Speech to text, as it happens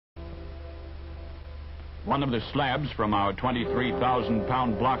One of the slabs from our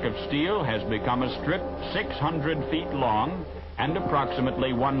 23,000-pound block of steel has become a strip 600 feet long and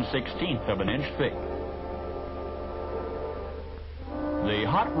approximately 1/16 of an inch thick. The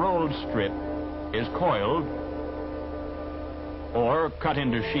hot-rolled strip is coiled or cut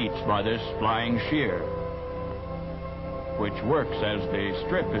into sheets by this flying shear, which works as the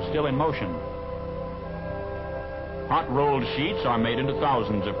strip is still in motion. Hot-rolled sheets are made into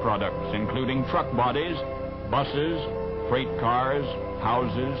thousands of products, including truck bodies, buses, freight cars,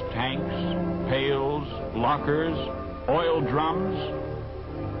 houses, tanks, pails, lockers, oil drums,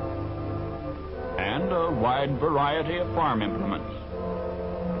 and a wide variety of farm implements.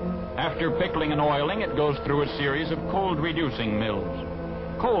 After pickling and oiling, it goes through a series of cold-reducing mills.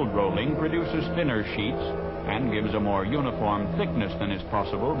 Cold rolling produces thinner sheets and gives a more uniform thickness than is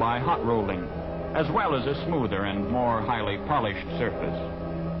possible by hot rolling, as well as a smoother and more highly polished surface.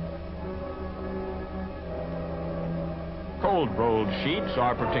 Cold-rolled sheets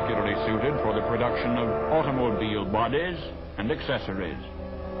are particularly suited for the production of automobile bodies and accessories,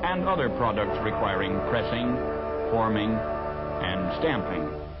 and other products requiring pressing, forming, and stamping,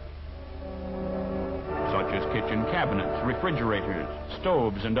 such as kitchen cabinets, refrigerators,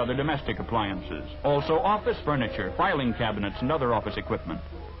 stoves, and other domestic appliances. Also office furniture, filing cabinets, and other office equipment.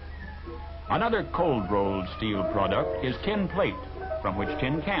 Another cold-rolled steel product is tin plate, from which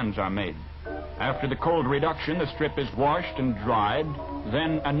tin cans are made. After the cold reduction, the strip is washed and dried,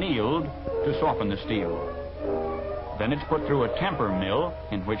 then annealed to soften the steel. Then it's put through a temper mill,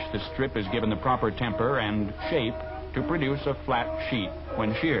 in which the strip is given the proper temper and shape to produce a flat sheet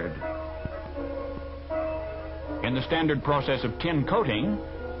when sheared. In the standard process of tin coating,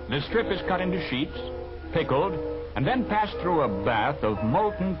 the strip is cut into sheets, pickled, and then passed through a bath of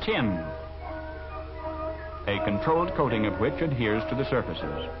molten tin, a controlled coating of which adheres to the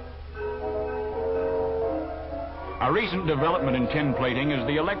surfaces. A recent development in tin plating is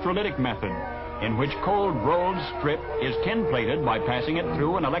the electrolytic method, in which cold-rolled strip is tin-plated by passing it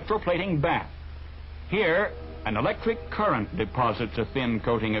through an electroplating bath. Here, an electric current deposits a thin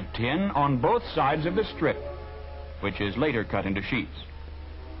coating of tin on both sides of the strip, which is later cut into sheets.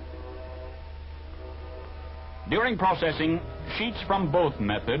 During processing, sheets from both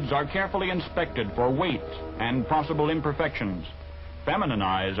methods are carefully inspected for weight and possible imperfections. Feminine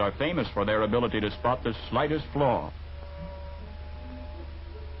eyes are famous for their ability to spot the slightest flaw.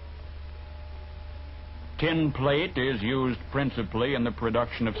 Tin plate is used principally in the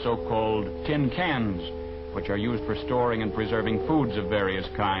production of so-called tin cans, which are used for storing and preserving foods of various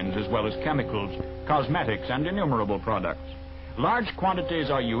kinds, as well as chemicals, cosmetics, and innumerable products. Large quantities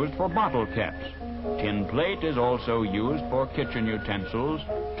are used for bottle caps. Tin plate is also used for kitchen utensils,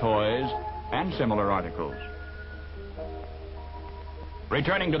 toys, and similar articles.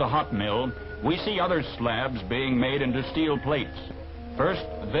 Returning to the hot mill, we see other slabs being made into steel plates. First,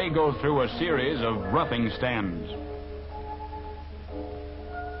 they go through a series of roughing stands.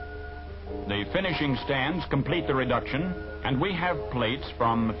 The finishing stands complete the reduction, and we have plates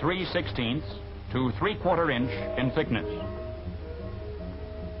from 3/16 to 3/4 inch in thickness.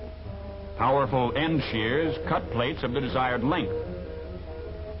 Powerful end shears cut plates of the desired length.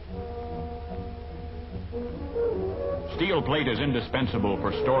 Steel plate is indispensable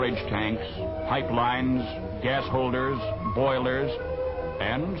for storage tanks, pipelines, gas holders, boilers,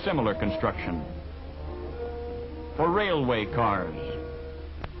 and similar construction. For railway cars,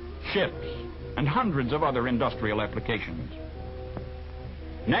 ships, and hundreds of other industrial applications.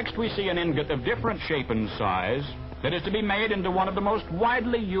 Next, we see an ingot of different shape and size that is to be made into one of the most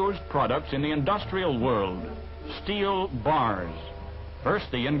widely used products in the industrial world, steel bars. First,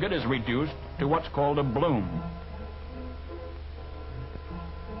 the ingot is reduced to what's called a bloom.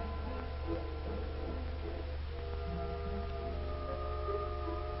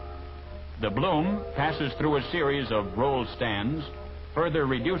 The bloom passes through a series of roll stands, further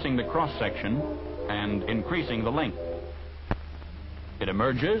reducing the cross-section and increasing the length. It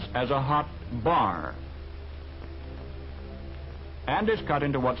emerges as a hot bar and is cut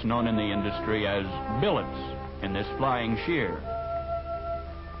into what's known in the industry as billets in this flying shear.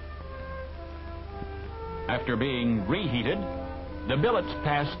 After being reheated, the billets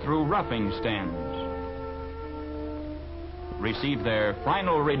pass through roughing stands, receive their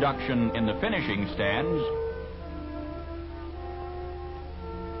final reduction in the finishing stands,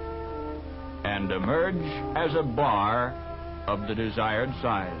 and emerge as a bar of the desired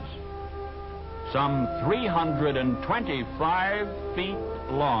size, some 325 feet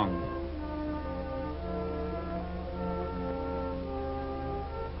long.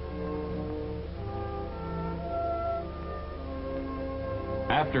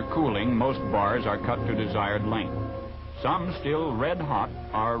 After cooling, most bars are cut to desired length. Some, still red hot,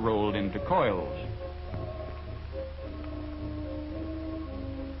 are rolled into coils.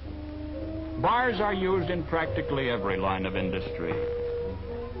 Bars are used in practically every line of industry.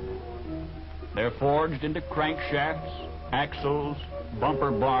 They're forged into crankshafts, axles,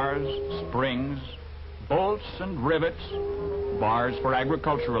 bumper bars, springs, bolts and rivets, bars for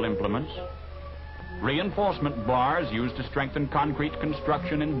agricultural implements, reinforcement bars used to strengthen concrete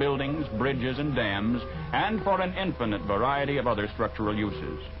construction in buildings, bridges, and dams, and for an infinite variety of other structural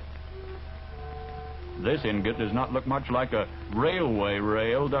uses. This ingot does not look much like a railway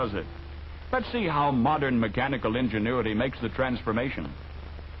rail, does it? Let's see how modern mechanical ingenuity makes the transformation.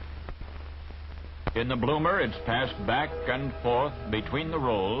 In the bloomer, it's passed back and forth between the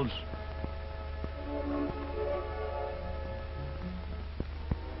rolls.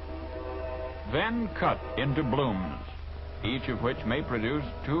 Then cut into blooms, each of which may produce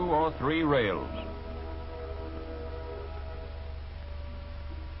 2 or 3 rails.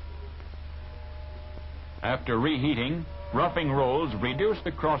 After reheating, roughing rolls reduce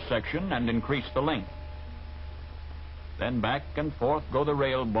the cross-section and increase the length. Then back and forth go the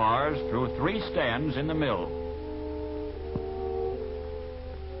rail bars through 3 stands in the mill,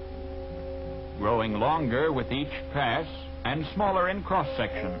 growing longer with each pass and smaller in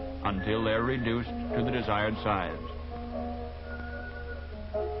cross-section until they're reduced to the desired size.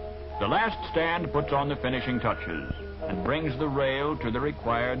 The last stand puts on the finishing touches and brings the rail to the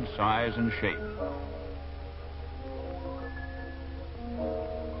required size and shape.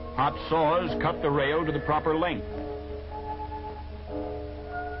 Hot saws cut the rail to the proper length.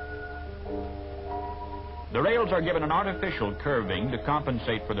 The rails are given an artificial curving to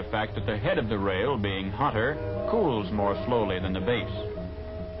compensate for the fact that the head of the rail, being hotter, cools more slowly than the base.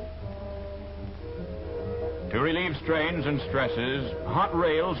 To relieve strains and stresses, hot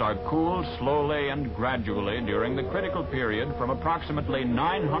rails are cooled slowly and gradually during the critical period from approximately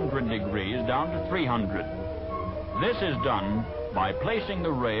 900 degrees down to 300. This is done by placing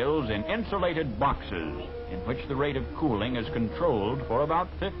the rails in insulated boxes in which the rate of cooling is controlled for about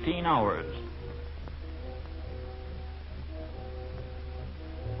 15 hours.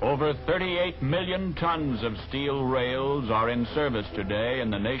 Over 38 million tons of steel rails are in service today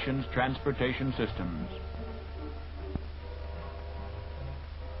in the nation's transportation systems.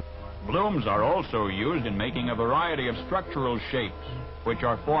 Blooms are also used in making a variety of structural shapes, which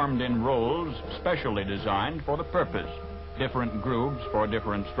are formed in rolls specially designed for the purpose, different grooves for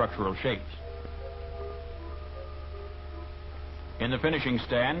different structural shapes. In the finishing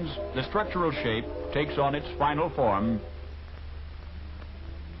stands, the structural shape takes on its final form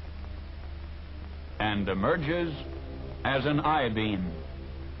and emerges as an I-beam.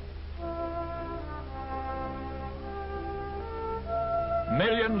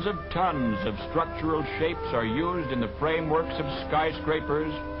 Millions of tons of structural shapes are used in the frameworks of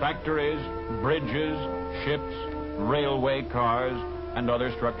skyscrapers, factories, bridges, ships, railway cars, and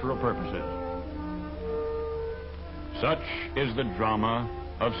other structural purposes. Such is the drama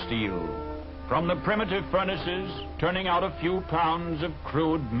of steel. From the primitive furnaces, turning out a few pounds of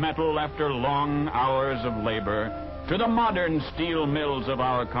crude metal after long hours of labor, to the modern steel mills of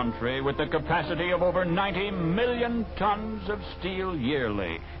our country with the capacity of over 90 million tons of steel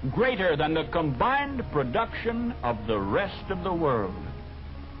yearly, greater than the combined production of the rest of the world.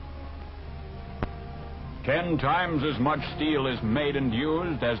 10 times as much steel is made and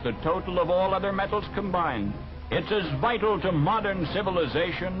used as the total of all other metals combined. It's as vital to modern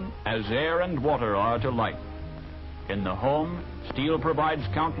civilization as air and water are to life. In the home, steel provides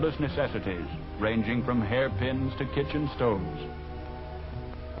countless necessities, ranging from hairpins to kitchen stoves.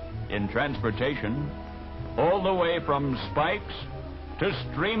 In transportation, all the way from spikes to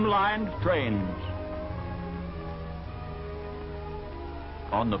streamlined trains.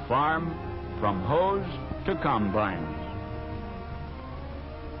 On the farm, from hoes to combines.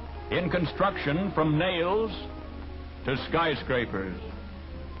 In construction, from nails to skyscrapers.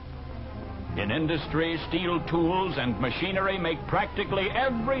 In industry, steel tools and machinery make practically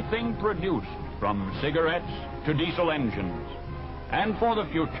everything produced, from cigarettes to diesel engines. And for the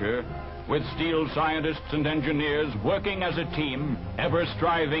future, with steel scientists and engineers working as a team, ever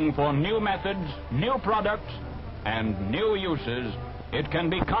striving for new methods, new products, and new uses, it can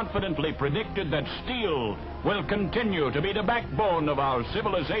be confidently predicted that steel will continue to be the backbone of our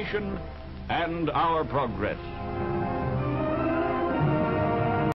civilization and our progress.